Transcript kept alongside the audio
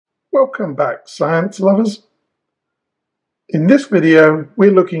Welcome back, science lovers. In this video,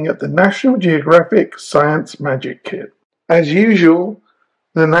 we're looking at the National Geographic Science Magic Kit. As usual,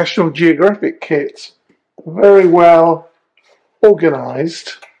 the National Geographic kits are very well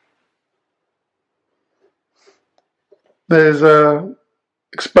organized. There's an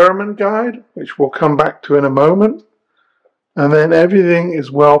experiment guide, which we'll come back to in a moment, and then everything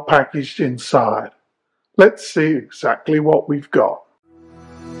is well packaged inside. Let's see exactly what we've got.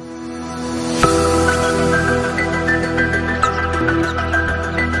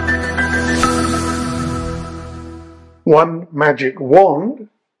 One magic wand,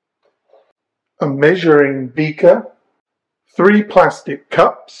 a measuring beaker, 3 plastic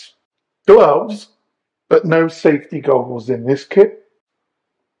cups, gloves, but no safety goggles in this kit,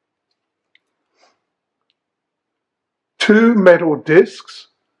 2 metal discs,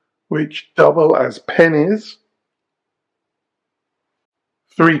 which double as pennies,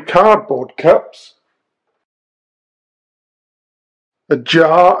 3 cardboard cups, a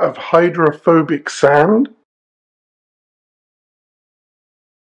jar of hydrophobic sand,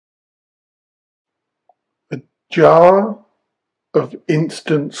 a jar of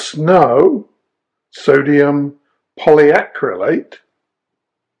instant snow, sodium polyacrylate,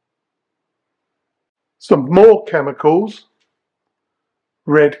 some more chemicals,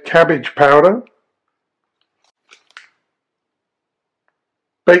 red cabbage powder,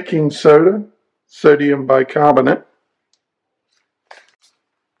 baking soda, sodium bicarbonate,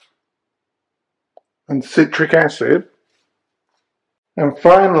 and citric acid, and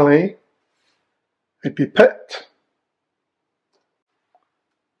finally a pipette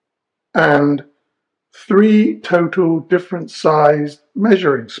and 3 total different sized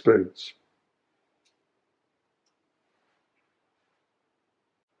measuring spoons.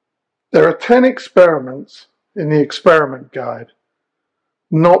 There are 10 experiments in the experiment guide.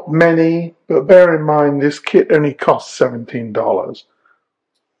 Not many, but bear in mind this kit only costs $17.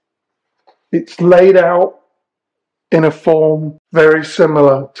 It's laid out in a form very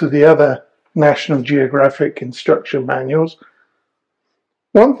similar to the other National Geographic instruction manuals.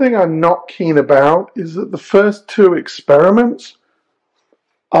 One thing I'm not keen about is that the first 2 experiments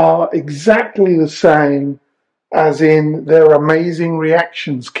are exactly the same as in their Amazing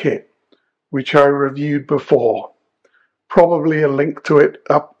Reactions kit, which I reviewed before. Probably a link to it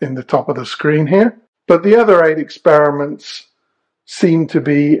up in the top of the screen here. But the other 8 experiments seem to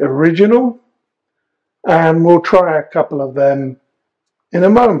be original, and we'll try a couple of them in a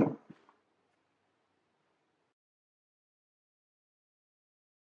moment.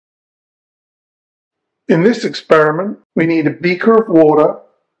 In this experiment, we need a beaker of water,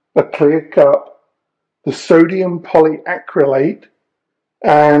 a clear cup, the sodium polyacrylate,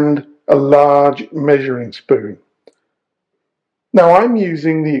 and a large measuring spoon. Now I'm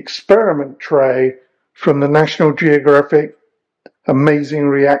using the experiment tray from the National Geographic Amazing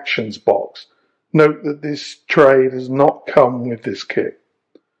Reactions box. Note that this tray does not come with this kit.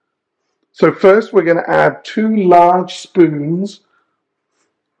 So first we're going to add 2 large spoons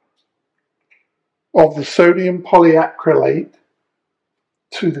of the sodium polyacrylate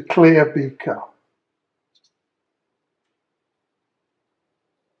to the clear beaker.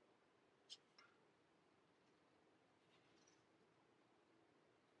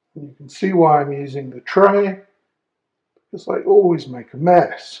 And you can see why I'm using the tray, because I always make a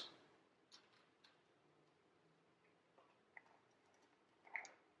mess.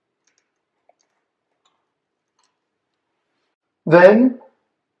 Then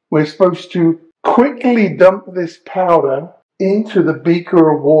we're supposed to quickly dump this powder into the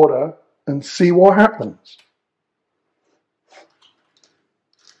beaker of water and see what happens.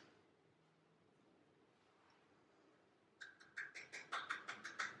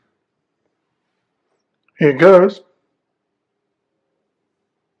 Here goes.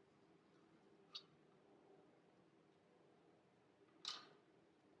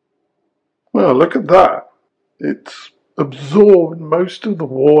 Well, look at that. It's absorbed most of the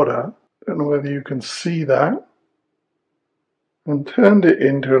water. I don't know whether you can see that. And turned it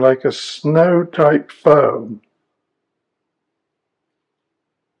into like a snow type foam.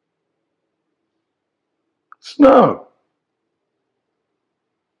 Snow.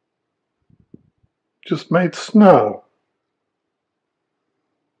 Just made snow.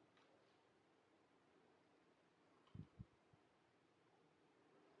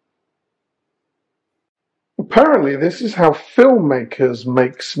 Apparently this is how filmmakers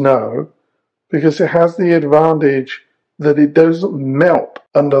make snow, because it has the advantage that it doesn't melt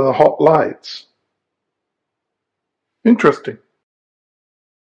under the hot lights. Interesting.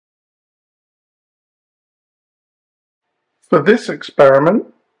 For this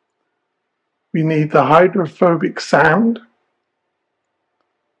experiment, we need the hydrophobic sand,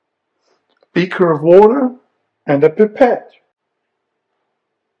 a beaker of water, and a pipette.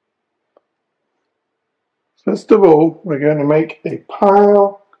 First of all, we're going to make a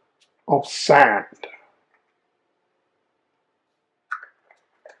pile of sand,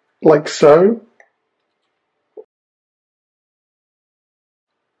 like so.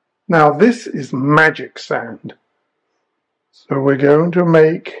 Now this is magic sand, so we're going to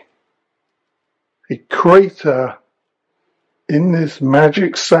make a crater in this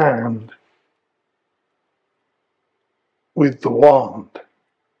magic sand with the wand.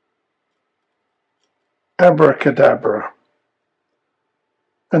 Abracadabra.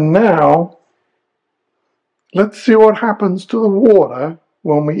 And now, let's see what happens to the water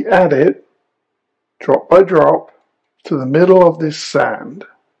when we add it, drop by drop, to the middle of this sand.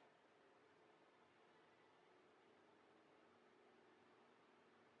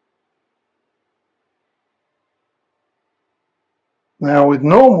 Now with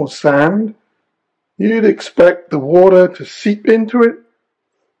normal sand, you'd expect the water to seep into it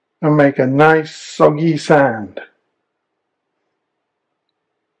and make a nice soggy sand.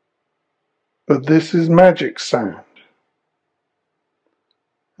 But this is magic sand.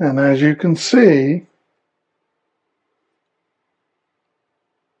 And as you can see,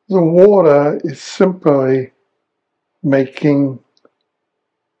 the water is simply making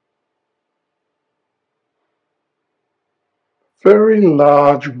a very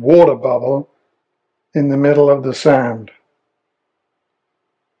large water bubble in the middle of the sand.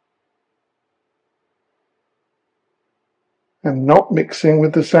 And not mixing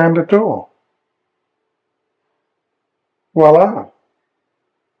with the sand at all. Voila!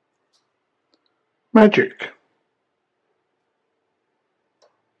 Magic.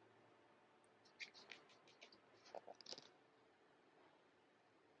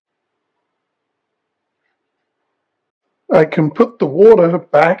 I can put the water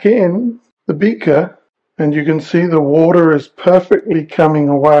back in the beaker, and you can see the water is perfectly coming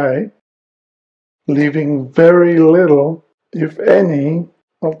away, leaving very little, if any,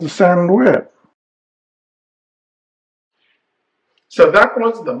 of the sand wet. So that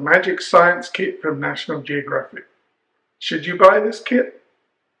was the Magic Science Kit from National Geographic. Should you buy this kit?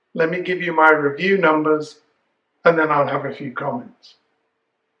 Let me give you my review numbers and then I'll have a few comments.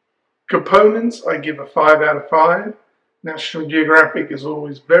 Components, I give a 5 out of 5. National Geographic is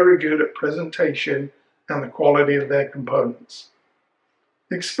always very good at presentation and the quality of their components.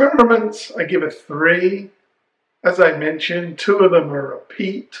 Experiments, I give a 3. As I mentioned, 2 of them are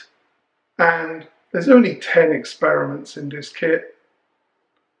repeat, and there's only 10 experiments in this kit.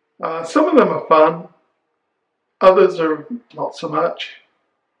 Some of them are fun, others are not so much.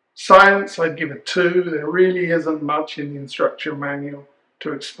 Science, I'd give a 2. There really isn't much in the instruction manual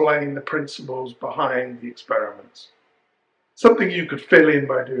to explain the principles behind the experiments. Something you could fill in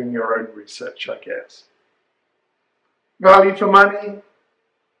by doing your own research, I guess. Value for money,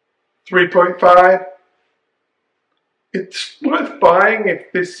 3.5. It's worth buying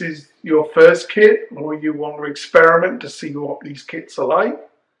if this is your first kit or you want to experiment to see what these kits are like.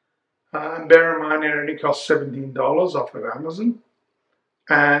 And bear in mind it only costs $17 off of Amazon.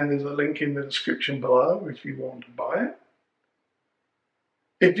 And there's a link in the description below if you want to buy it.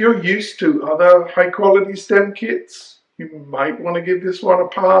 If you're used to other high quality STEM kits, you might want to give this one a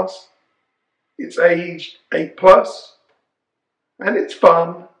pass. It's aged 8+, and it's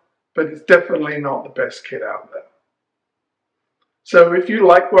fun, but it's definitely not the best kit out there. So if you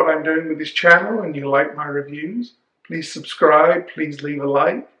like what I'm doing with this channel and you like my reviews, please subscribe, please leave a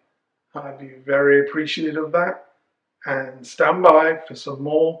like. I'd be very appreciative of that. And stand by for some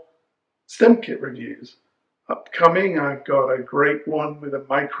more STEM kit reviews. Upcoming, I've got a great one with a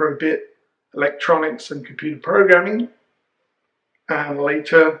microbit, electronics and computer programming. And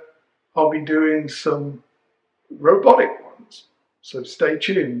later, I'll be doing some robotic ones. So stay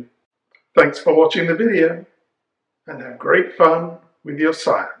tuned. Thanks for watching the video and have great fun with your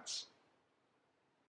science.